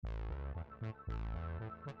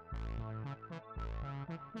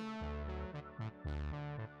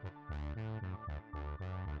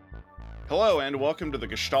Hello and welcome to the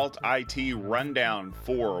Gestalt IT Rundown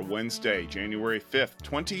for Wednesday, January 5th,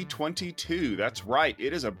 2022. That's right,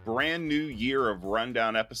 it is a brand new year of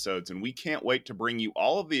Rundown episodes, and we can't wait to bring you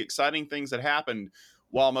all of the exciting things that happened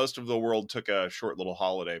while most of the world took a short little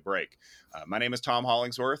holiday break. My name is Tom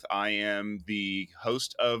Hollingsworth. I am the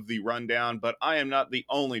host of the Rundown, but I am not the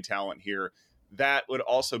only talent here. That would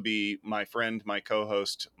also be my friend, my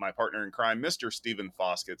co-host, my partner in crime, Mr. Stephen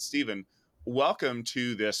Foskett. Stephen, welcome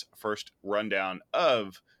to this first rundown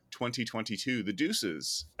of 2022, the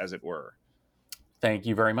deuces, as it were. Thank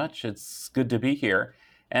you very much. It's good to be here.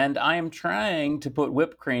 And I am trying to put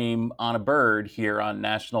whipped cream on a bird here on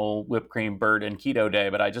National Whipped Cream Bird and Keto Day,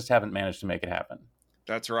 but I just haven't managed to make it happen.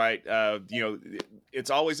 That's right. It's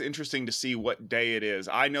always interesting to see what day it is.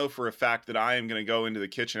 I know for a fact that I am going to go into the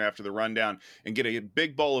kitchen after the rundown and get a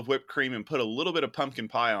big bowl of whipped cream and put a little bit of pumpkin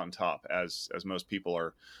pie on top, as most people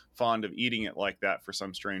are fond of eating it like that for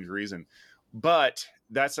some strange reason. But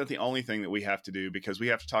that's not the only thing that we have to do, because we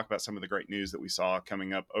have to talk about some of the great news that we saw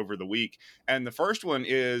coming up over the week. And the first one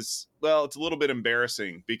is, well, it's a little bit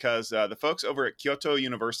embarrassing because the folks over at Kyoto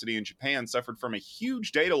University in Japan suffered from a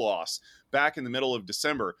huge data loss back in the middle of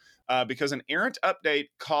December because an errant update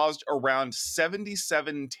caused around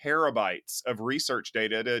 77 terabytes of research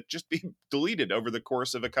data to just be deleted over the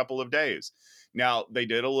course of a couple of days. Now, they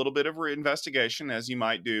did a little bit of investigation, as you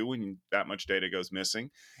might do when that much data goes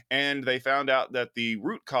missing, and they found out that the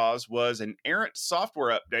root cause was an errant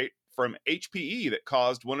software update from HPE that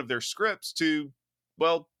caused one of their scripts to,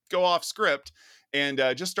 well, go off script and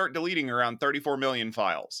just start deleting around 34 million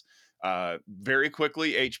files. Very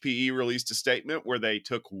quickly, HPE released a statement where they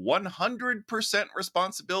took 100%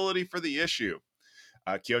 responsibility for the issue.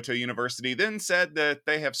 Kyoto University then said that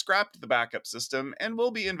they have scrapped the backup system and will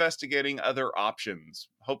be investigating other options,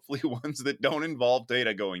 hopefully ones that don't involve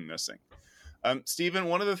data going missing. Stephen,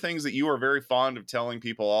 one of the things that you are very fond of telling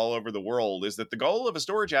people all over the world is that the goal of a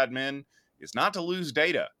storage admin is not to lose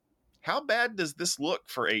data. How bad does this look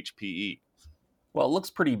for HPE? Well, it looks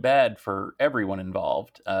pretty bad for everyone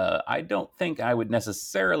involved. I don't think I would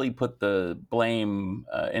necessarily put the blame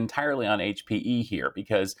entirely on HPE here,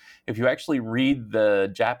 because if you actually read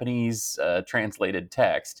the Japanese translated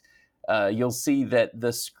text, you'll see that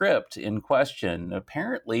the script in question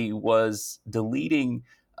apparently was deleting,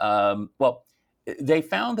 they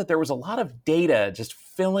found that there was a lot of data just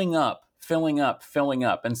filling up,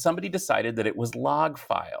 and somebody decided that it was log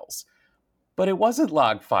files. But it wasn't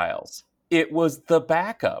log files. It was the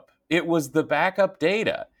backup. It was the backup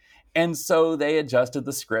data. And so they adjusted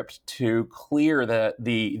the script to clear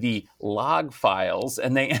the log files,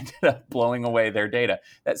 and they ended up blowing away their data.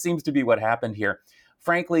 That seems to be what happened here.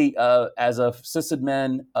 Frankly, as a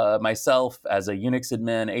sysadmin, myself, as a Unix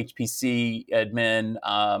admin, HPC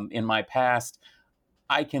admin in my past,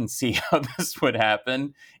 I can see how this would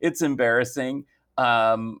happen. It's embarrassing.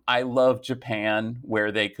 I love Japan,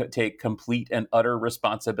 where they could take complete and utter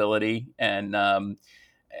responsibility, and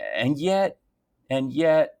yet,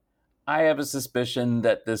 I have a suspicion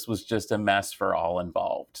that this was just a mess for all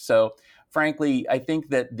involved. So, frankly, I think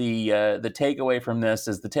that the takeaway from this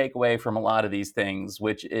is the takeaway from a lot of these things,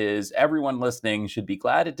 which is everyone listening should be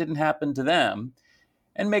glad it didn't happen to them,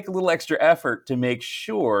 and make a little extra effort to make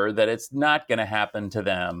sure that it's not going to happen to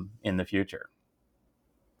them in the future.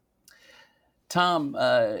 Tom,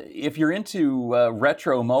 if you're into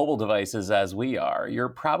retro mobile devices as we are, you're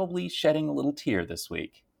probably shedding a little tear this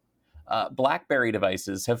week. BlackBerry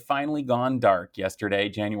devices have finally gone dark yesterday,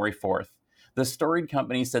 January 4th. The storied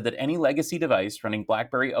company said that any legacy device running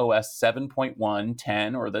BlackBerry OS 7.1,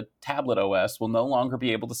 10, or the tablet OS will no longer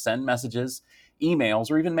be able to send messages, emails,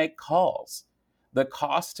 or even make calls. The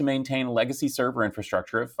cost to maintain a legacy server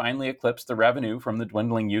infrastructure have finally eclipsed the revenue from the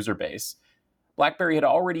dwindling user base. BlackBerry had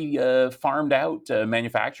already farmed out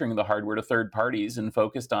manufacturing of the hardware to third parties and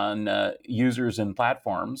focused on users and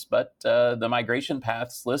platforms, but the migration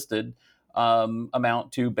paths listed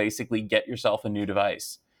amount to basically get yourself a new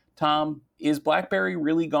device. Tom, is BlackBerry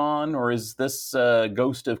really gone, or is this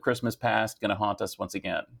ghost of Christmas past going to haunt us once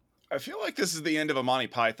again? I feel like this is the end of a Monty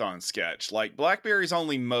Python sketch. Like, BlackBerry's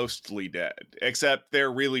only mostly dead, except they're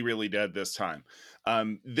really, really dead this time.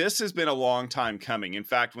 This has been a long time coming. In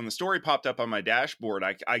fact, when the story popped up on my dashboard,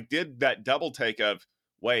 I did that double take of,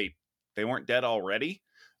 wait, they weren't dead already?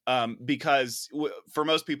 Because for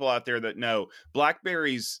most people out there that know,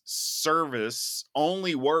 BlackBerry's service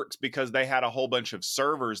only works because they had a whole bunch of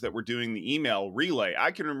servers that were doing the email relay.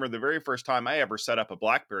 I can remember the very first time I ever set up a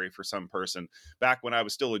BlackBerry for some person back when I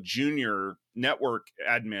was still a junior network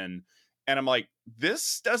admin. And I'm like,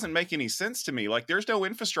 this doesn't make any sense to me. Like, there's no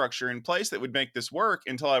infrastructure in place that would make this work,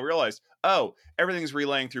 until I realized, oh, everything's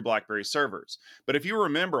relaying through BlackBerry servers. But if you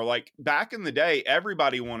remember, like back in the day,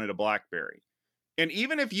 everybody wanted a BlackBerry. And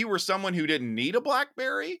even if you were someone who didn't need a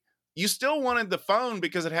BlackBerry, you still wanted the phone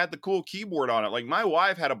because it had the cool keyboard on it. Like, my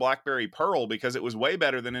wife had a BlackBerry Pearl because it was way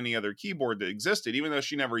better than any other keyboard that existed, even though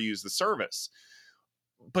she never used the service.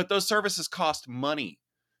 But those services cost money,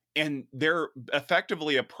 and they're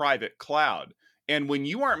effectively a private cloud. And when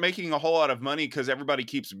you aren't making a whole lot of money because everybody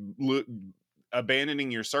keeps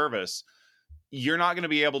abandoning your service, you're not going to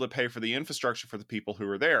be able to pay for the infrastructure for the people who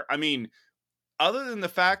are there. I mean, other than the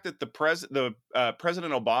fact that President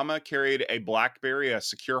Obama carried a BlackBerry, a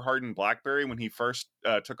secure hardened BlackBerry, when he first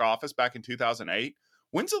took office back in 2008,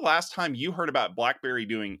 when's the last time you heard about BlackBerry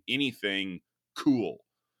doing anything cool?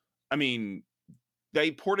 I mean,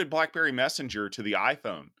 they ported BlackBerry Messenger to the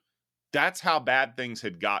iPhone. That's how bad things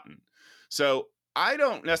had gotten. So I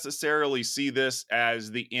don't necessarily see this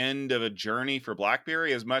as the end of a journey for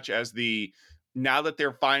BlackBerry, as much as now that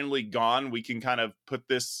they're finally gone, we can kind of put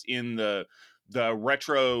this in the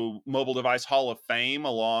retro mobile device Hall of Fame,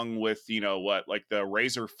 along with, like the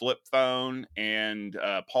Razr flip phone and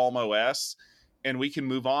Palm OS, and we can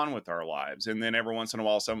move on with our lives. And then every once in a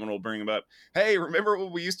while, someone will bring them up. Hey, remember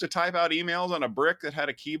when we used to type out emails on a brick that had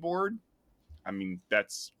a keyboard? I mean,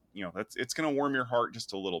 it's going to warm your heart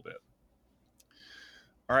just a little bit.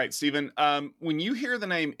 All right, Stephen, when you hear the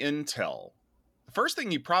name Intel, the first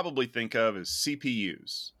thing you probably think of is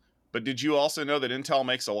CPUs. But did you also know that Intel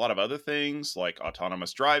makes a lot of other things, like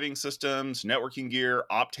autonomous driving systems, networking gear,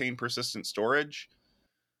 Optane persistent storage?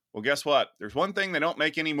 Well, guess what? There's one thing they don't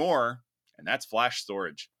make anymore, and that's flash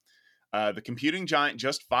storage. The computing giant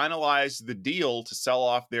just finalized the deal to sell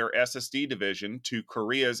off their SSD division to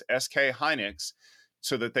Korea's SK Hynix,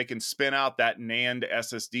 so that they can spin out that NAND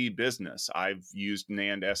SSD business. I've used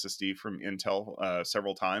NAND SSD from Intel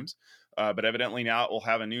several times, but evidently now it will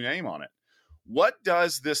have a new name on it. What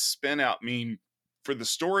does this spin out mean for the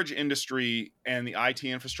storage industry and the IT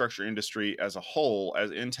infrastructure industry as a whole, as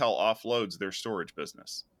Intel offloads their storage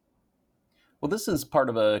business? Well, this is part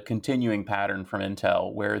of a continuing pattern from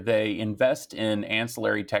Intel, where they invest in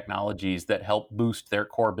ancillary technologies that help boost their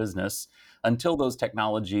core business until those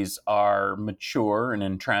technologies are mature and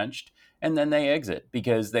entrenched, and then they exit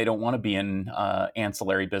because they don't want to be in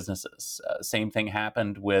ancillary businesses. Same thing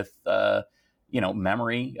happened with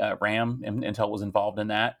memory, RAM. Intel was involved in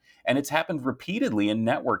that. And it's happened repeatedly in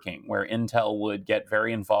networking, where Intel would get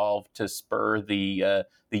very involved to spur the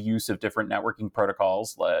use of different networking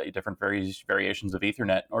protocols, different variations of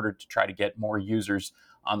Ethernet, in order to try to get more users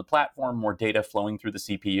on the platform, more data flowing through the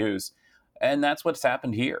CPUs. And that's what's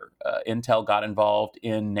happened here. Intel got involved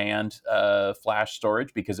in NAND flash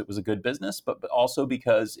storage because it was a good business, but also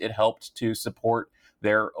because it helped to support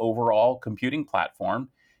their overall computing platform.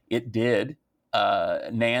 It did.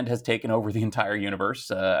 NAND has taken over the entire universe.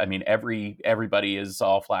 Everybody is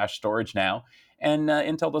all flash storage now, and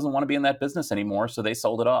Intel doesn't want to be in that business anymore, so they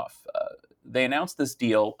sold it off. They announced this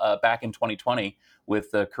deal back in 2020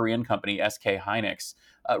 with the Korean company SK Hynix.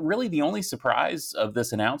 Really, the only surprise of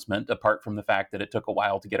this announcement, apart from the fact that it took a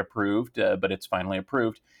while to get approved, but it's finally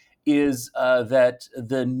approved, is that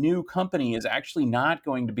the new company is actually not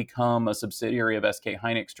going to become a subsidiary of SK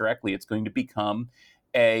Hynix directly. It's going to become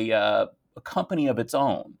a company of its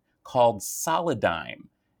own called Solidigm,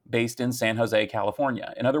 based in San Jose,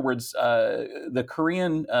 California. In other words, the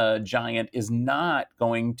Korean giant is not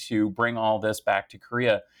going to bring all this back to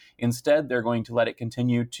Korea. Instead, they're going to let it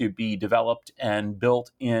continue to be developed and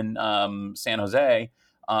built in San Jose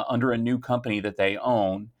under a new company that they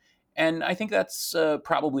own. And I think that's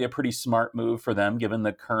probably a pretty smart move for them, given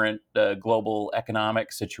the current global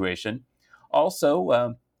economic situation.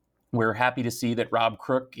 Also, we're happy to see that Rob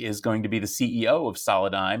Crook is going to be the CEO of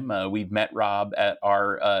Solidigm. We've met Rob at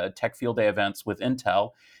our Tech Field Day events with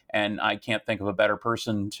Intel, and I can't think of a better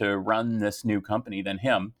person to run this new company than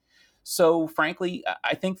him. So, frankly,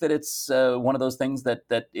 I think that it's one of those things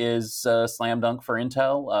that is slam dunk for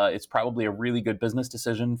Intel. It's probably a really good business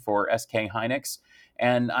decision for SK Hynix,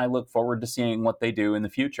 and I look forward to seeing what they do in the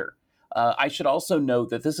future. I should also note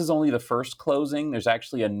that this is only the first closing. There's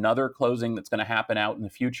actually another closing that's going to happen out in the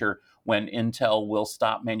future when Intel will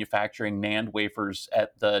stop manufacturing NAND wafers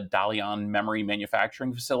at the Dalian memory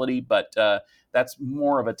manufacturing facility, but that's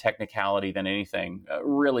more of a technicality than anything.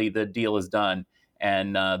 Really, the deal is done,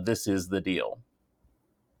 and this is the deal.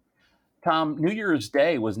 Tom, New Year's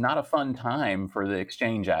Day was not a fun time for the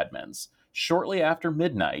Exchange admins. Shortly after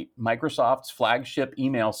midnight, Microsoft's flagship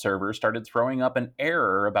email server started throwing up an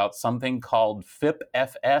error about something called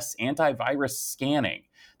FIPFS antivirus scanning.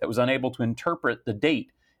 that was unable to interpret the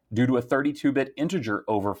date due to a 32-bit integer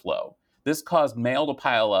overflow. This caused mail to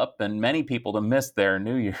pile up and many people to miss their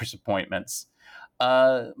New Year's appointments.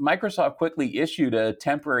 Microsoft quickly issued a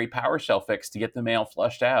temporary PowerShell fix to get the mail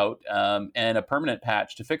flushed out, and a permanent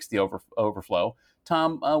patch to fix the overflow.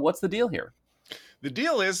 Tom, what's the deal here? The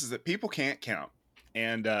deal is that people can't count.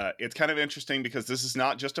 And it's kind of interesting because this is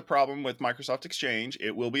not just a problem with Microsoft Exchange.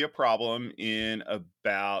 It will be a problem in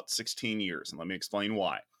about 16 years. And let me explain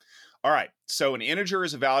why. All right. So an integer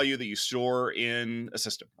is a value that you store in a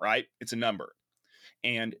system, right? It's a number.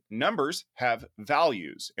 And numbers have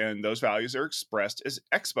values, and those values are expressed as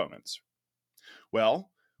exponents. Well,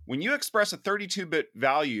 when you express a 32-bit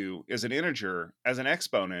value as an integer, as an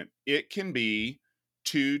exponent, it can be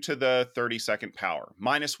 2 to the 32nd power,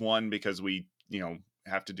 minus 1 because we,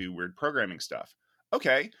 have to do weird programming stuff.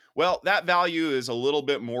 Okay, well, that value is a little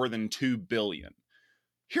bit more than 2 billion.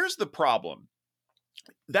 Here's the problem.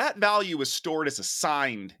 That value is stored as a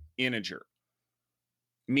signed integer,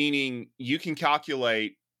 meaning you can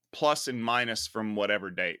calculate plus and minus from whatever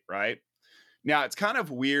date, right? Now, it's kind of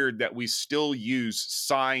weird that we still use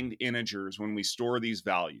signed integers when we store these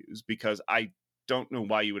values, because I don't know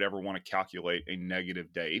why you would ever want to calculate a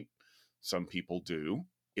negative date. Some people do.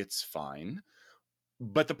 It's fine.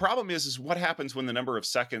 But the problem is what happens when the number of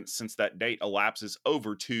seconds since that date elapses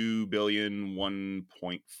over 2 billion,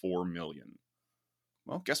 1.4 million?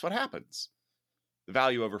 Well, guess what happens? The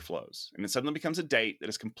value overflows, and it suddenly becomes a date that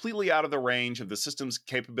is completely out of the range of the system's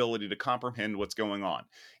capability to comprehend what's going on.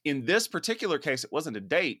 In this particular case, it wasn't a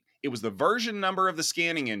date. It was the version number of the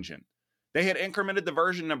scanning engine. They had incremented the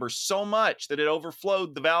version number so much that it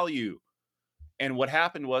overflowed the value. And what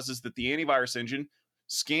happened was that the antivirus engine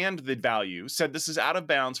scanned the value, said this is out of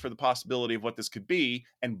bounds for the possibility of what this could be,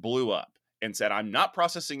 and blew up and said, I'm not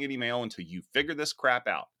processing any mail until you figure this crap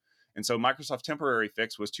out. And so Microsoft's temporary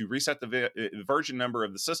fix was to reset the version number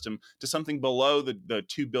of the system to something below the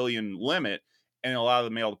 2 billion limit and allow the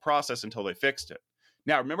mail to process until they fixed it.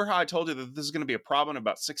 Now, remember how I told you that this is going to be a problem in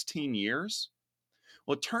about 16 years?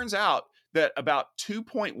 Well, it turns out that about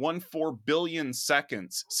 2.14 billion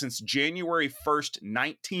seconds since January 1st,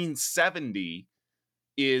 1970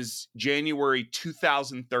 is January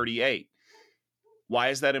 2038. Why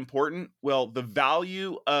is that important? Well, the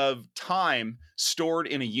value of time stored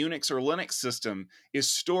in a Unix or Linux system is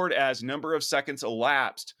stored as number of seconds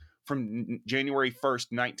elapsed from January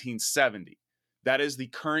 1st, 1970. That is the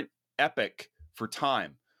current epoch for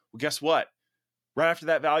time. Well, guess what? Right after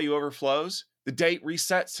that value overflows, the date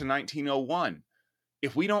resets to 1901.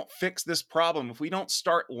 If we don't fix this problem, if we don't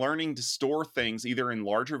start learning to store things either in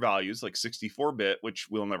larger values like 64-bit, which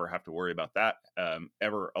we'll never have to worry about that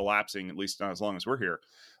ever elapsing, at least not as long as we're here,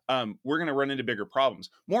 we're going to run into bigger problems.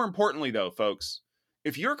 More importantly, though, folks,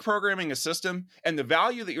 if you're programming a system and the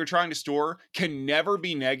value that you're trying to store can never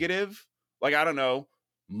be negative, like, I don't know,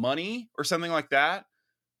 money or something like that,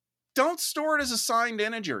 don't store it as a signed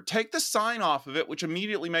integer. Take the sign off of it, which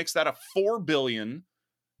immediately makes that a 4 billion,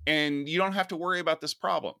 and you don't have to worry about this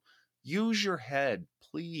problem. Use your head,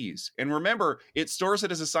 please. And remember, it stores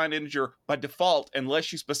it as a signed integer by default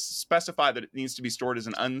unless you specify that it needs to be stored as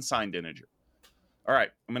an unsigned integer. All right,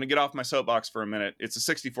 I'm going to get off my soapbox for a minute. It's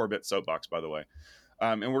a 64-bit soapbox, by the way.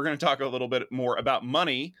 And we're going to talk a little bit more about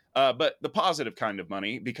money, but the positive kind of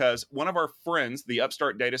money, because one of our friends, the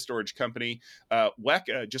upstart data storage company,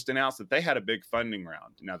 Weka, just announced that they had a big funding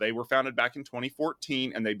round. Now, they were founded back in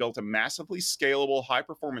 2014, and they built a massively scalable,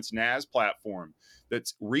 high-performance NAS platform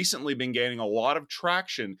that's recently been gaining a lot of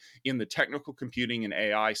traction in the technical computing and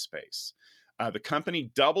AI space. The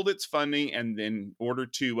company doubled its funding, and in order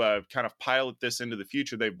to kind of pilot this into the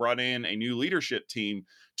future, they brought in a new leadership team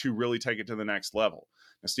to really take it to the next level.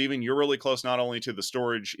 Now, Stephen, you're really close not only to the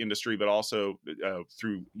storage industry, but also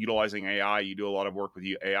through utilizing AI. You do a lot of work with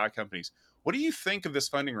AI companies. What do you think of this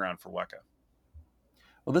funding round for Weka?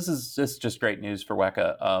 Well, this is just great news for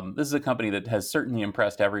Weka. This is a company that has certainly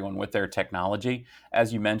impressed everyone with their technology.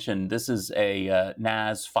 As you mentioned, this is a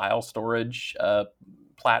NAS file storage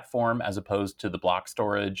platform as opposed to the block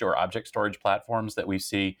storage or object storage platforms that we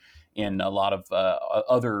see in a lot of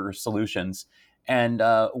other solutions. And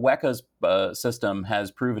Weka's system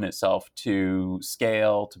has proven itself to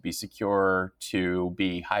scale, to be secure, to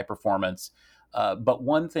be high performance. But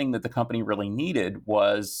one thing that the company really needed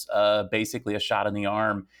was basically a shot in the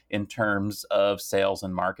arm in terms of sales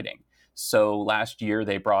and marketing. So last year,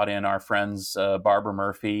 they brought in our friends Barbara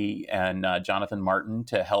Murphy and Jonathan Martin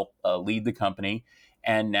to help lead the company.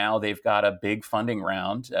 And now they've got a big funding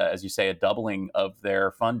round, as you say, a doubling of their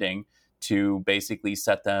funding to basically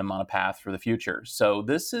set them on a path for the future. So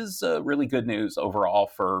this is really good news overall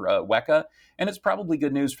for Weka, and it's probably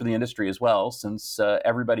good news for the industry as well, since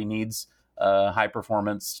everybody needs a high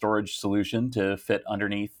performance storage solution to fit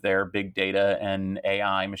underneath their big data and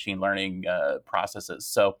AI machine learning processes.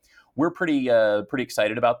 So we're pretty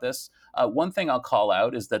excited about this. One thing I'll call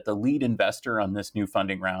out is that the lead investor on this new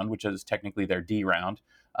funding round, which is technically their D round,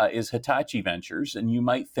 is Hitachi Ventures. And you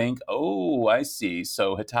might think, oh, I see.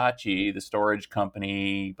 So Hitachi, the storage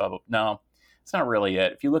company, blah, blah. No, it's not really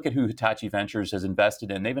it. If you look at who Hitachi Ventures has invested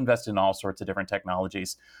in, they've invested in all sorts of different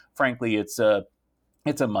technologies. Frankly, it's a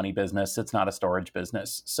money business. It's not a storage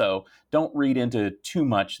business. So don't read into too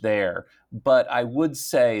much there. But I would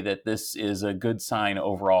say that this is a good sign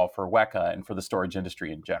overall for Weka and for the storage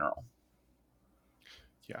industry in general.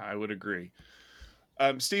 Yeah, I would agree.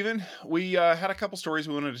 Stephen, we had a couple stories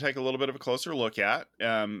we wanted to take a little bit of a closer look at.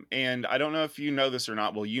 And I don't know if you know this or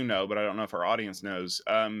not. Well, you know, but I don't know if our audience knows.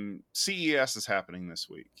 CES is happening this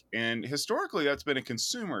week. And historically, that's been a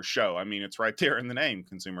consumer show. I mean, it's right there in the name,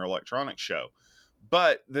 Consumer Electronics Show.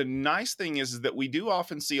 But the nice thing is that we do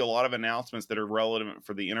often see a lot of announcements that are relevant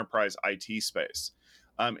for the enterprise IT space.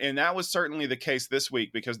 And that was certainly the case this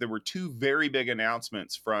week because there were two very big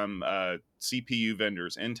announcements from CPU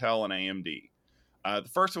vendors, Intel and AMD. The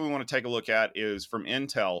first one we want to take a look at is from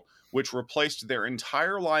Intel, which replaced their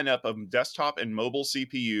entire lineup of desktop and mobile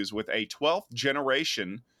CPUs with a 12th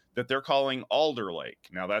generation that they're calling Alder Lake.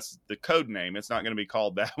 Now, that's the code name. It's not going to be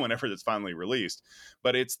called that whenever it's finally released.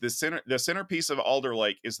 But it's the centerpiece of Alder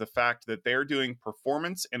Lake is the fact that they're doing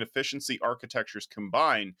performance and efficiency architectures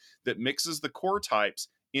combined that mixes the core types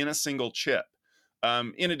in a single chip.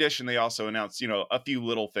 In addition, they also announced, a few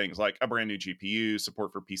little things like a brand new GPU,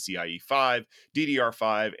 support for PCIe 5,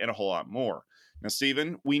 DDR5, and a whole lot more. Now,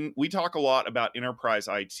 Stephen, we talk a lot about enterprise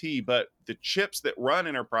IT, but the chips that run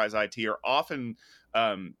enterprise IT are often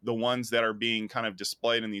the ones that are being kind of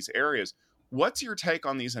displayed in these areas. What's your take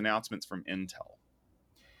on these announcements from Intel?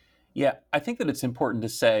 Yeah, I think that it's important to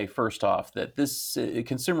say, first off, that this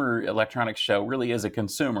Consumer Electronics Show really is a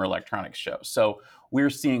consumer electronics show. So we're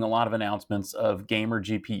seeing a lot of announcements of gamer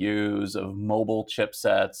GPUs, of mobile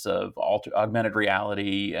chipsets, of augmented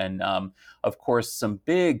reality, and of course, some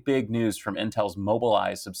big news from Intel's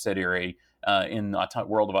Mobileye subsidiary in the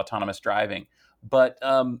world of autonomous driving. But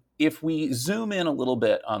if we zoom in a little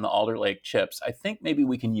bit on the Alder Lake chips, I think maybe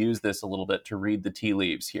we can use this a little bit to read the tea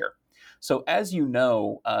leaves here. So as you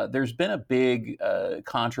know, there's been a big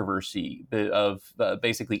controversy of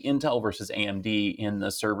basically Intel versus AMD in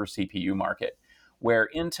the server CPU market, where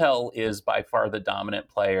Intel is by far the dominant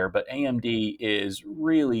player, but AMD is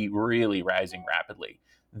really rising rapidly.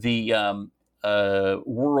 The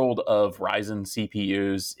world of Ryzen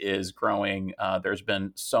CPUs is growing. There's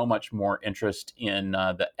been so much more interest in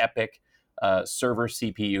the EPYC server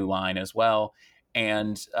CPU line as well.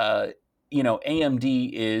 And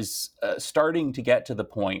AMD is starting to get to the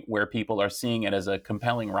point where people are seeing it as a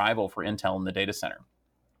compelling rival for Intel in the data center.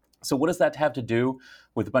 So what does that have to do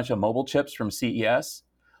with a bunch of mobile chips from CES?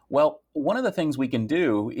 Well, one of the things we can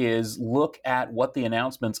do is look at what the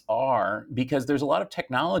announcements are, because there's a lot of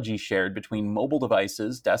technology shared between mobile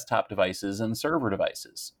devices, desktop devices, and server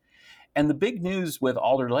devices. And the big news with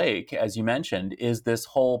Alder Lake, as you mentioned, is this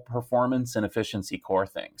whole performance and efficiency core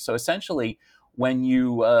thing. So essentially, when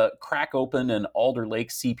you crack open an Alder Lake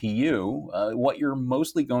CPU, what you're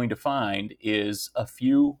mostly going to find is a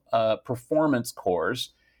few performance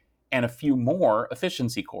cores and a few more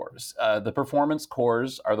efficiency cores. The performance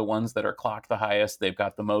cores are the ones that are clocked the highest. They've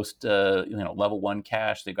got the most level 1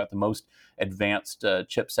 cache. They've got the most advanced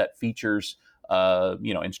chipset features.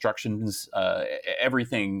 Instructions.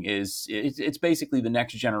 Everything it's basically the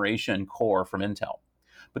next generation core from Intel.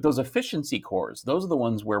 But those efficiency cores, those are the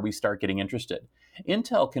ones where we start getting interested.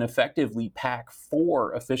 Intel can effectively pack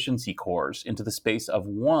 4 efficiency cores into the space of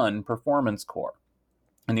 1 performance core.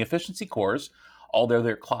 And the efficiency cores, although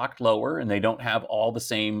they're clocked lower and they don't have all the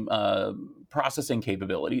same processing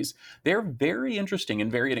capabilities, they're very interesting and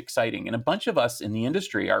very exciting. And a bunch of us in the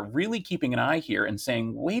industry are really keeping an eye here and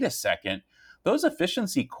saying, wait a second, those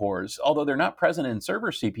efficiency cores, although they're not present in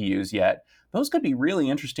server CPUs yet, those could be really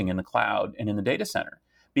interesting in the cloud and in the data center.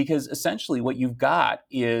 Because essentially what you've got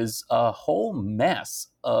is a whole mess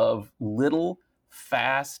of little,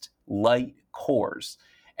 fast, light cores.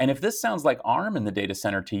 And if this sounds like ARM in the data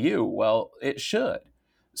center to you, well, it should.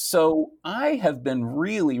 So I have been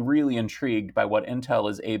really intrigued by what Intel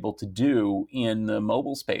is able to do in the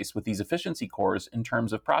mobile space with these efficiency cores in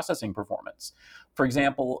terms of processing performance. For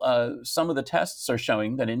example, some of the tests are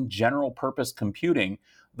showing that in general purpose computing,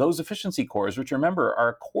 those efficiency cores, which remember are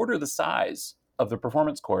a quarter the size of the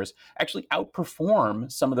performance cores actually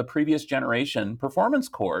outperform some of the previous generation performance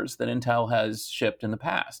cores that Intel has shipped in the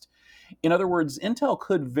past. In other words, Intel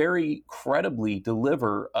could very credibly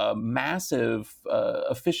deliver a massive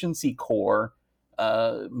efficiency core,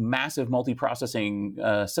 massive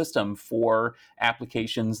multiprocessing system for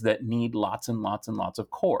applications that need lots and lots and lots of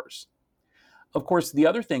cores. Of course, the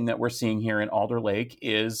other thing that we're seeing here in Alder Lake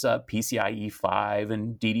is PCIe 5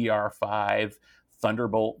 and DDR5,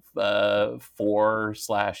 Thunderbolt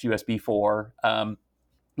 4/USB 4.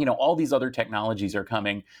 All these other technologies are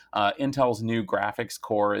coming. Intel's new graphics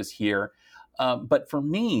core is here. But for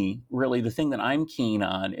me, really, the thing that I'm keen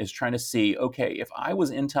on is trying to see, okay, if I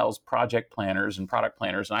was Intel's project planners and product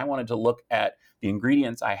planners, and I wanted to look at the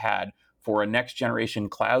ingredients I had for a next generation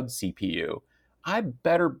cloud CPU, I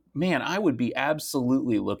would be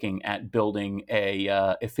absolutely looking at building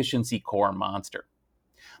a efficiency core monster.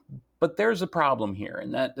 But there's a problem here,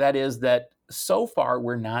 and that is that so far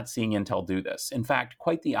we're not seeing Intel do this. In fact,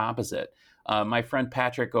 quite the opposite. My friend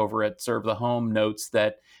Patrick over at Serve the Home notes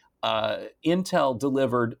that Intel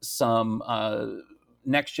delivered some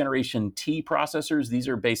next generation T processors. These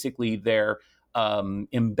are basically their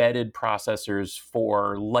embedded processors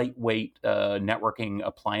for lightweight networking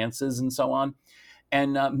appliances and so on.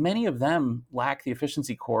 And many of them lack the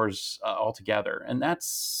efficiency cores altogether. And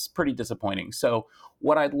that's pretty disappointing. So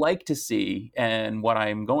what I'd like to see and what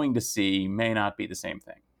I'm going to see may not be the same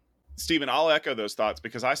thing. Stephen, I'll echo those thoughts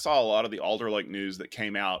because I saw a lot of the Alder Lake news that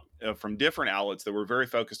came out from different outlets that were very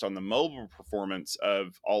focused on the mobile performance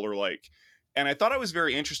of Alder Lake. And I thought it was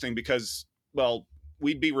very interesting because, well,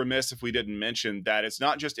 we'd be remiss if we didn't mention that it's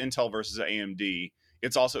not just Intel versus AMD,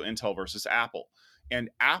 it's also Intel versus Apple. And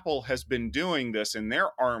Apple has been doing this in their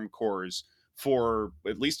ARM cores for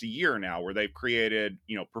at least a year now, where they've created,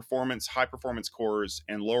 high performance cores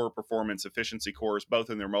and lower performance efficiency cores, both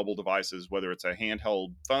in their mobile devices, whether it's a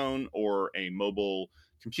handheld phone or a mobile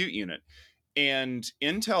compute unit. And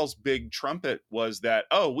Intel's big trumpet was that,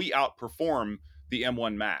 we outperform the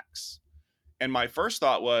M1 Max. And my first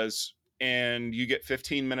thought was, and you get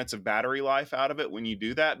 15 minutes of battery life out of it when you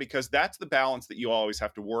do that, because that's the balance that you always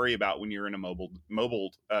have to worry about when you're in a mobile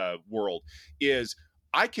world, is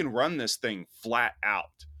I can run this thing flat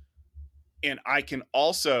out. And I can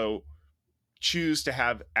also choose to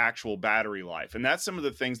have actual battery life. And that's some of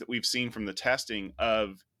the things that we've seen from the testing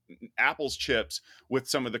of Apple's chips with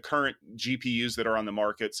some of the current GPUs that are on the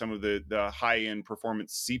market, some of the high-end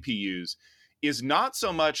performance CPUs, is not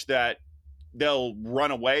so much that they'll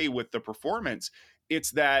run away with the performance.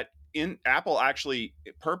 It's that Apple actually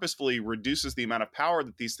purposefully reduces the amount of power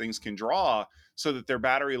that these things can draw so that their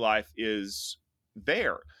battery life is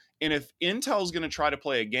there. And if Intel's going to try to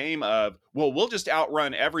play a game of, well, we'll just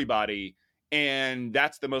outrun everybody, and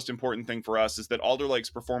that's the most important thing for us, is that Alder Lake's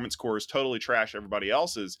performance cores totally trash everybody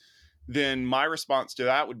else's, then my response to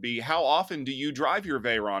that would be, how often do you drive your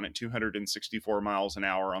Veyron at 264 miles an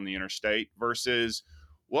hour on the interstate versus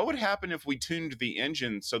what would happen if we tuned the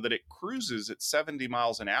engine so that it cruises at 70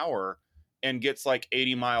 miles an hour and gets like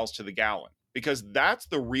 80 miles to the gallon? Because that's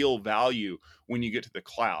the real value when you get to the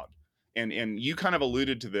cloud. And you kind of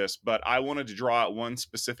alluded to this, but I wanted to draw out one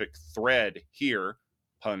specific thread here,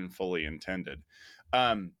 pun fully intended.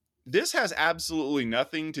 This has absolutely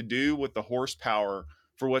nothing to do with the horsepower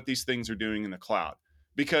for what these things are doing in the cloud.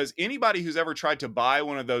 Because anybody who's ever tried to buy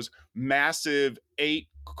one of those massive 8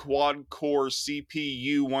 quad core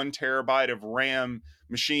CPU, 1 terabyte of RAM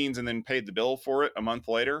machines and then paid the bill for it a month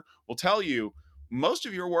later will tell you most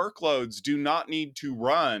of your workloads do not need to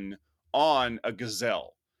run on a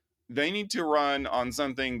Gazelle. They need to run on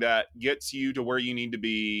something that gets you to where you need to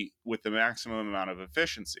be with the maximum amount of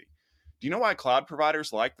efficiency. Do you know why cloud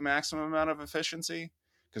providers like the maximum amount of efficiency?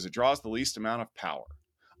 Because it draws the least amount of power.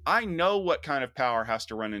 I know what kind of power has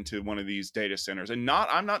to run into one of these data centers. And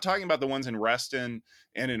I'm not talking about the ones in Reston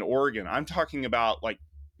and in Oregon. I'm talking about like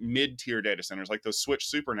mid-tier data centers, like those Switch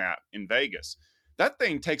SuperNAP in Vegas. That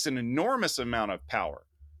thing takes an enormous amount of power.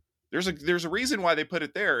 There's a reason why they put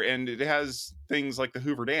it there, and it has things like the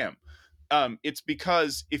Hoover Dam. It's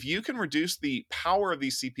because if you can reduce the power of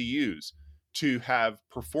these CPUs to have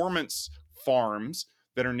performance farms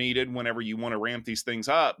that are needed whenever you want to ramp these things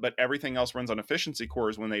up, but everything else runs on efficiency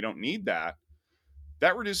cores when they don't need that,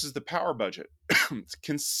 that reduces the power budget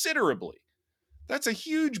considerably. That's a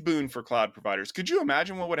huge boon for cloud providers. Could you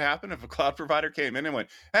imagine what would happen if a cloud provider came in and went,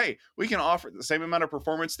 hey, we can offer the same amount of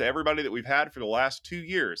performance to everybody that we've had for the last 2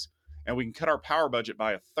 years, and we can cut our power budget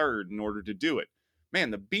by 1/3 in order to do it?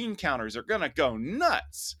 Man, the bean counters are going to go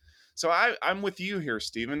nuts. So I'm with you here,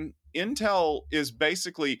 Stephen. Intel is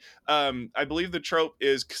basically, I believe the trope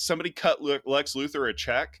is somebody cut Lex Luthor a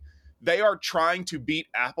check they are trying to beat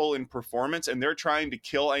Apple in performance and they're trying to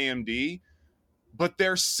kill AMD, but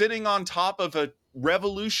they're sitting on top of a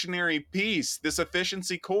revolutionary piece, this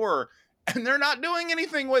efficiency core, and they're not doing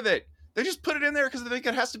anything with it. They just put it in there because they think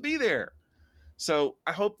it has to be there. So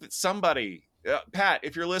I hope that somebody, Pat,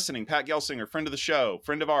 if you're listening, Pat Gelsinger, friend of the show,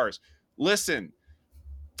 friend of ours, listen,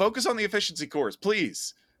 focus on the efficiency cores,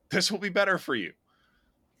 please. This will be better for you.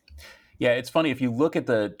 Yeah, it's funny. If you look at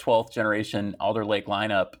the 12th generation Alder Lake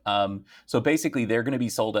lineup, so basically they're going to be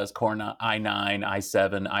sold as Core i9,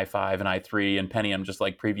 i7, i5, and i3, and Pentium, just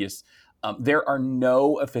like previous. There are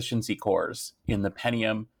no efficiency cores in the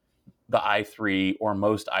Pentium, the i3, or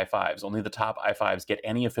most i5s. Only the top i5s get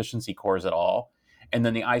any efficiency cores at all. And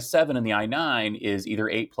then the i7 and the i9 is either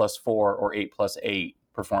 8 plus 4 or 8 plus 8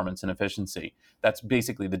 performance and efficiency. That's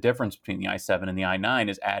basically the difference between the i7 and the i9,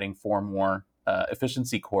 is adding 4 more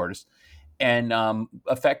efficiency cores, and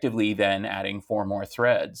effectively then adding 4 more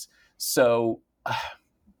threads. So,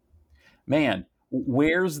 man,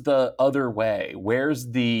 where's the other way?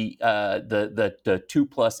 Where's the 2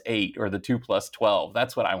 plus 8 or the 2 plus 12?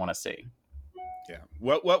 That's what I want to see. Yeah.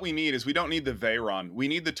 What we need is, we don't need the Veyron. We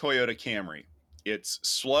need the Toyota Camry. It's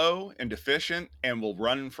slow and efficient and will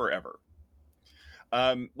run forever.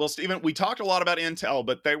 Well, Stephen, we talked a lot about Intel,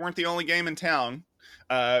 but they weren't the only game in town.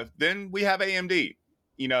 Then we have AMD.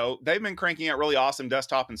 You know, they've been cranking out really awesome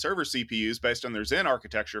desktop and server CPUs based on their Zen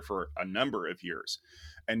architecture for a number of years.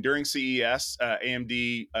 And during CES,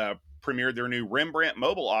 AMD premiered their new Rembrandt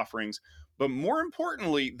mobile offerings. But more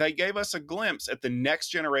importantly, they gave us a glimpse at the next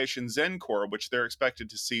generation Zen Core, which they're expected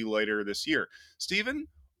to see later this year. Stephen,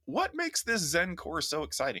 what makes this Zen Core so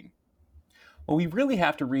exciting? Well, we really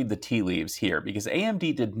have to read the tea leaves here, because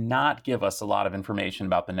AMD did not give us a lot of information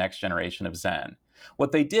about the next generation of Zen.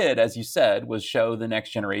 What they did, as you said, was show the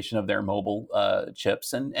next generation of their mobile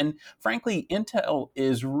chips. And frankly, Intel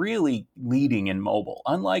is really leading in mobile,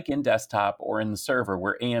 unlike in desktop or in the server,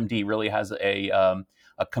 where AMD really has a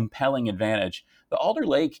compelling advantage. The Alder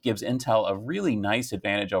Lake gives Intel a really nice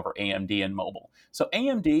advantage over AMD in mobile. So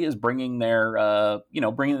AMD is bringing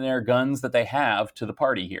their guns that they have to the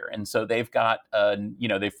party here. And so they've got,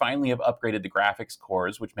 they finally have upgraded the graphics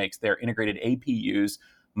cores, which makes their integrated APUs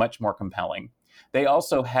much more compelling. They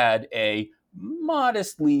also had a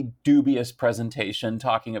modestly dubious presentation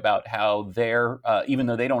talking about how their, even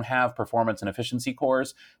though they don't have performance and efficiency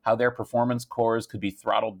cores, how their performance cores could be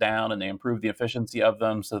throttled down, and they improved the efficiency of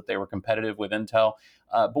them so that they were competitive with Intel.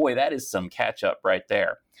 Boy, that is some catch up right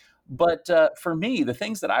there. But for me, the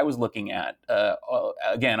things that I was looking at,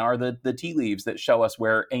 again, are the tea leaves that show us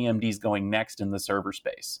where AMD is going next in the server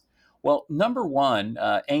space. Well, number one,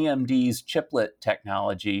 AMD's chiplet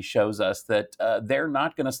technology shows us that they're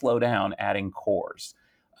not going to slow down adding cores.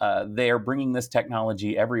 They are bringing this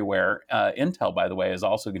technology everywhere. Intel, by the way, is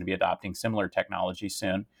also going to be adopting similar technology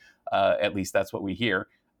soon. At least that's what we hear.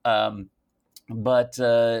 The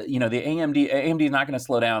AMD is not going to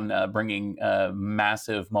slow down bringing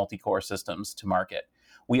massive multi-core systems to market.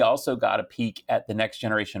 We also got a peek at the next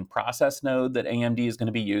generation process node that AMD is going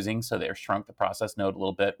to be using. So they've shrunk the process node a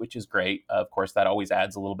little bit, which is great. Of course, that always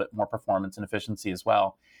adds a little bit more performance and efficiency as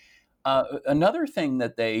well. Another thing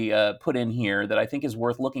that they put in here that I think is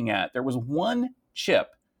worth looking at, there was one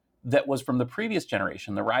chip that was from the previous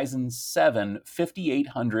generation, the Ryzen 7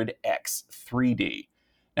 5800X 3D.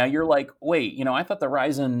 Now you're like, wait, I thought the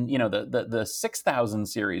Ryzen, the 6000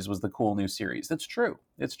 series was the cool new series. That's true.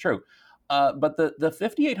 It's true. But the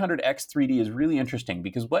 5800X 3D is really interesting,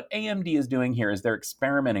 because what AMD is doing here is they're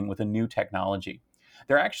experimenting with a new technology.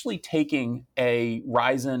 They're actually taking a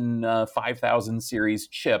Ryzen 5000 series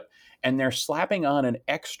chip, and they're slapping on an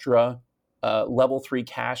extra level 3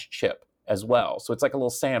 cache chip as well. So it's like a little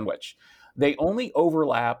sandwich. They only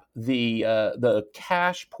overlap the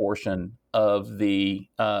cache portion of the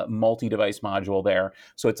multi-device module there.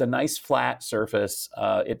 So it's a nice flat surface.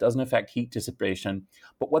 It doesn't affect heat dissipation.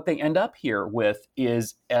 But what they end up here with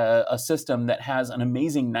is a system that has an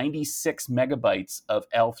amazing 96 megabytes of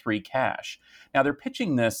L3 cache. Now they're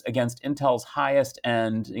pitching this against Intel's highest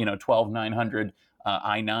end, 12900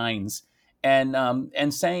 i9s,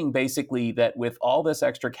 and saying basically that with all this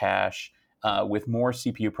extra cache, with more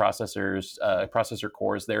CPU processor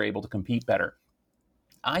cores, they're able to compete better.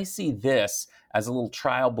 I see this as a little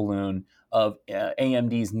trial balloon of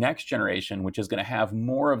AMD's next generation, which is going to have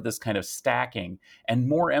more of this kind of stacking and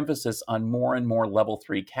more emphasis on more and more level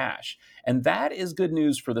 3 cache. And that is good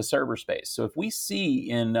news for the server space. So if we see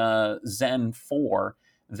in Zen 4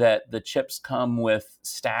 that the chips come with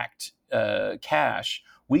stacked cache,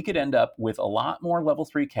 we could end up with a lot more level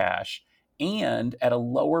 3 cache and at a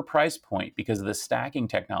lower price point because of the stacking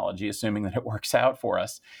technology, assuming that it works out for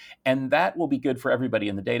us. And that will be good for everybody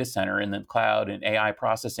in the data center, in the cloud, and AI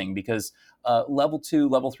processing, because level 2,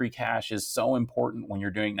 level 3 cache is so important when you're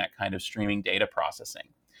doing that kind of streaming data processing.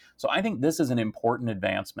 So I think this is an important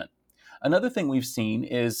advancement. Another thing we've seen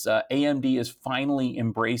is AMD is finally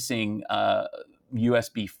embracing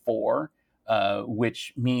USB 4,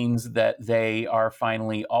 which means that they are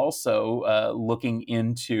finally also looking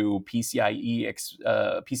into PCIe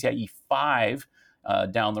 5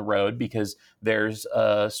 down the road, because there's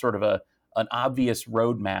sort of an obvious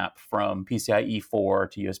roadmap from PCIe 4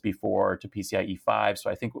 to USB 4 to PCIe 5.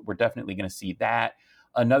 So I think we're definitely going to see that.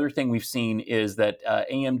 Another thing we've seen is that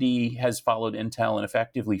AMD has followed Intel in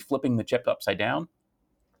effectively flipping the chip upside down.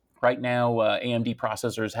 Right now, AMD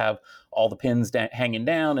processors have all the pins hanging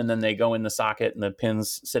down, and then they go in the socket, and the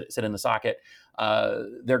pins sit in the socket.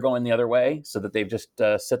 They're going the other way, so that they've just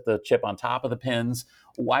set the chip on top of the pins.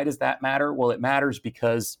 Why does that matter? Well, it matters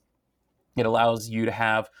because it allows you to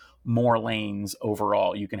have more lanes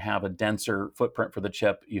overall. You can have a denser footprint for the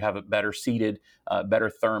chip. You have it better seated,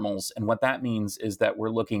 better thermals. And what that means is that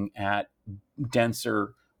we're looking at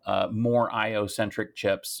denser, more IO-centric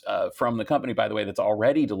chips from the company, by the way, that's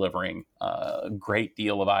already delivering a great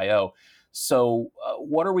deal of IO. So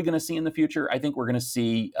what are we going to see in the future? I think we're going to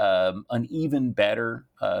see an even better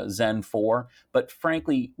Zen 4. But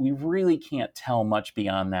frankly, we really can't tell much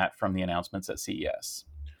beyond that from the announcements at CES.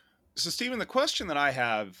 So, Stephen, the question that I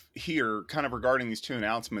have here, kind of regarding these two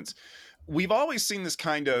announcements, we've always seen this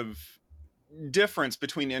kind of difference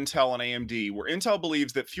between Intel and AMD, where Intel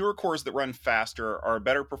believes that fewer cores that run faster are a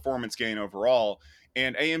better performance gain overall,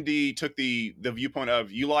 and AMD took the viewpoint of,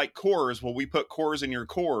 you like cores, well, we put cores in your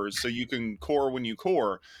cores so you can core when you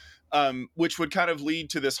core, which would kind of lead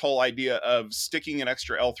to this whole idea of sticking an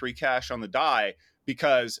extra L3 cache on the die,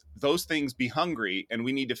 because those things be hungry and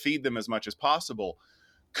we need to feed them as much as possible.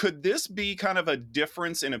 Could this be kind of a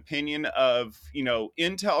difference in opinion of,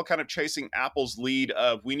 Intel kind of chasing Apple's lead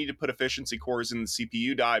of, we need to put efficiency cores in the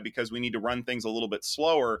CPU die because we need to run things a little bit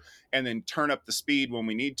slower and then turn up the speed when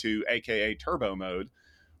we need to, aka turbo mode,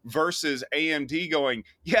 versus AMD going,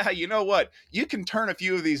 yeah, you know what? You can turn a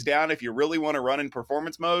few of these down if you really want to run in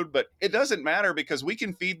performance mode, but it doesn't matter because we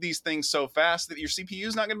can feed these things so fast that your CPU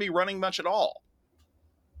is not going to be running much at all.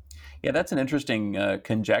 Yeah, that's an interesting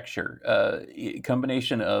conjecture.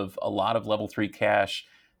 Combination of a lot of level 3 cache,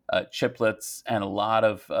 chiplets, and a lot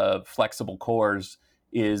of flexible cores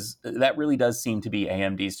that really does seem to be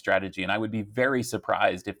AMD's strategy. And I would be very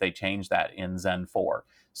surprised if they change that in Zen 4.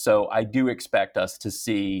 So I do expect us to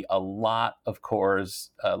see a lot of cores,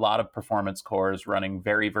 a lot of performance cores running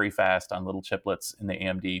very, very fast on little chiplets in the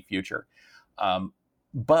AMD future.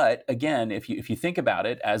 But again, if you think about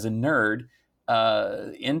it as a nerd,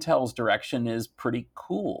 Intel's direction is pretty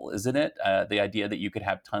cool, isn't it? The idea that you could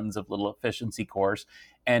have tons of little efficiency cores.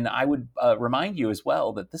 And I would remind you as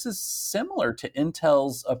well that this is similar to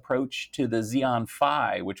Intel's approach to the Xeon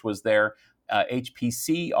Phi, which was their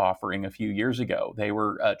HPC offering a few years ago. They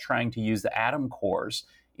were trying to use the Atom cores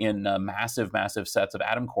in massive sets of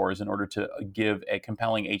Atom cores in order to give a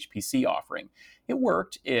compelling HPC offering. It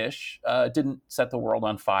worked-ish, didn't set the world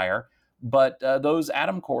on fire, but those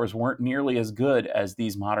Atom cores weren't nearly as good as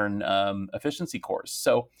these modern efficiency cores.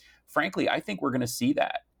 So frankly, I think we're going to see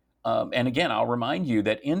that. And again, I'll remind you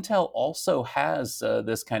that Intel also has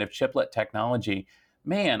this kind of chiplet technology.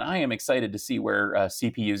 Man, I am excited to see where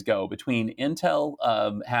CPUs go. Between Intel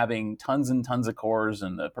having tons and tons of cores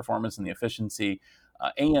and the performance and the efficiency,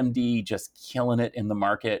 AMD just killing it in the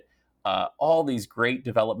market, all these great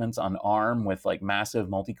developments on ARM with like massive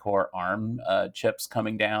multi-core ARM chips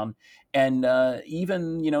coming down, and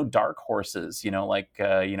even dark horses, like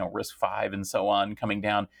RISC-V and so on coming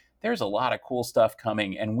down. There's a lot of cool stuff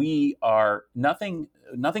coming, and nothing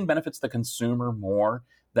benefits the consumer more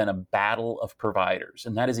than a battle of providers,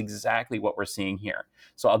 and that is exactly what we're seeing here.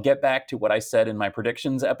 So I'll get back to what I said in my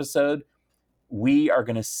predictions episode. We are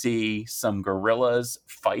going to see some guerrillas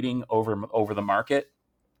fighting over the market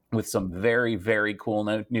with some very, very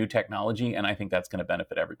cool new technology, and I think that's going to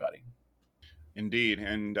benefit everybody. Indeed.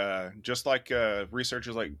 And just like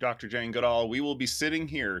researchers like Dr. Jane Goodall, we will be sitting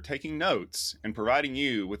here taking notes and providing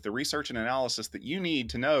you with the research and analysis that you need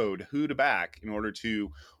to know who to back in order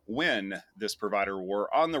to win this provider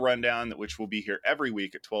war on the Rundown, which will be here every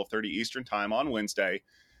week at 12:30 Eastern Time on Wednesday.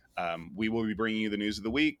 We will be bringing you the news of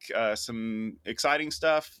the week, some exciting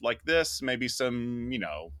stuff like this, maybe some,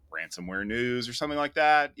 ransomware news or something like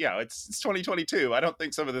that. Yeah, it's 2022. I don't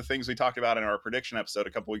think some of the things we talked about in our prediction episode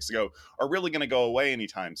a couple weeks ago are really going to go away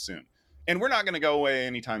anytime soon. And we're not going to go away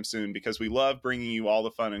anytime soon because we love bringing you all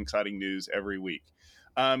the fun and exciting news every week.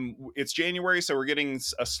 It's January, so we're getting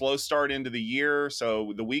a slow start into the year.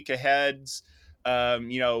 So the week ahead's,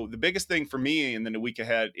 the biggest thing for me in the week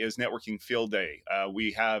ahead is Networking Field Day.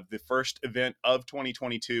 We have the first event of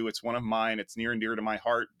 2022. It's one of mine. It's near and dear to my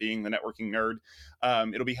heart, being the networking nerd.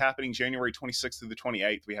 It'll be happening January 26th through the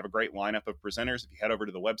 28th. We have a great lineup of presenters. If you head over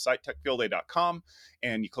to the website, techfieldday.com,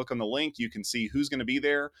 and you click on the link, you can see who's going to be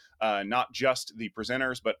there. Not just the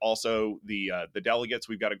presenters, but also the delegates.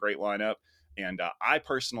 We've got a great lineup. And I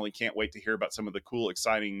personally can't wait to hear about some of the cool,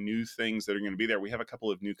 exciting new things that are going to be there. We have a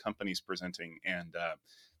couple of new companies presenting, and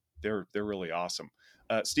they're really awesome.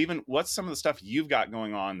 Stephen, what's some of the stuff you've got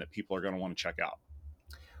going on that people are going to want to check out?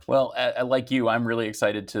 Well, like you, I'm really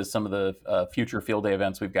excited to some of the future Field Day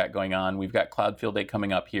events we've got going on. We've got Cloud Field Day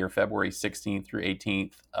coming up here, February 16th through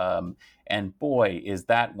 18th. And boy, is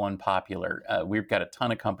that one popular. We've got a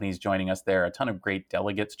ton of companies joining us there, a ton of great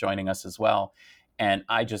delegates joining us as well. And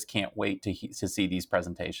I just can't wait to see these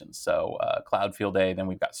presentations. So Cloud Field Day, then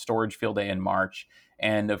we've got Storage Field Day in March.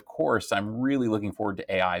 And of course, I'm really looking forward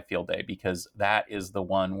to AI Field Day, because that is the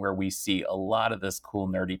one where we see a lot of this cool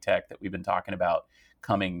nerdy tech that we've been talking about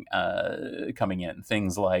coming in.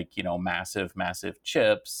 Things like, massive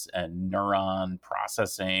chips and neuron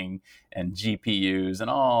processing and GPUs and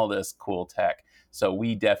all this cool tech. So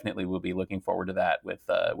we definitely will be looking forward to that with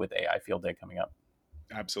AI Field Day coming up.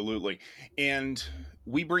 Absolutely. And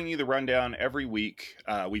we bring you the rundown every week.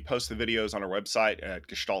 We post the videos on our website at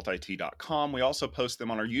gestaltit.com. We also post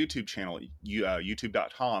them on our YouTube channel,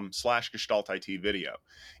 youtube.com/gestaltitvideo.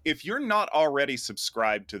 If you're not already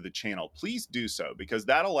subscribed to the channel, please do so, because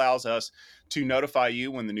that allows us to notify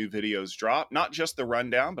you when the new videos drop, not just the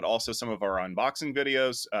rundown, but also some of our unboxing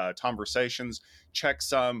videos, conversations, check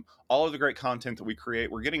some, all of the great content that we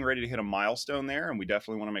create. We're getting ready to hit a milestone there, and we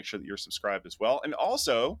definitely want to make sure that you're subscribed as well. And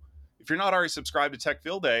also, if you're not already subscribed to Tech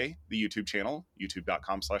Field Day, the YouTube channel,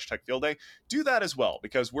 youtube.com/techfieldday, do that as well,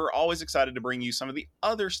 because we're always excited to bring you some of the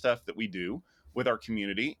other stuff that we do with our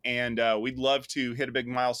community, and we'd love to hit a big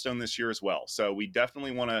milestone this year as well. So we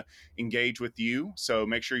definitely want to engage with you. So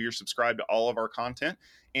make sure you're subscribed to all of our content,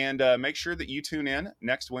 and make sure that you tune in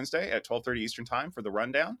next Wednesday at 12:30 Eastern Time for the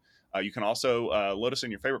rundown. You can also load us in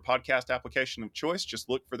your favorite podcast application of choice. Just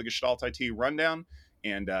look for the Gestalt IT Rundown,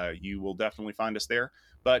 and you will definitely find us there.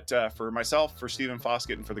 But for myself, for Stephen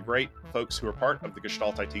Foskett, and for the great folks who are part of the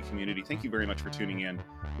Gestalt IT community, thank you very much for tuning in.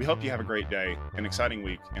 We hope you have a great day, an exciting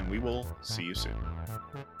week, and we will see you soon.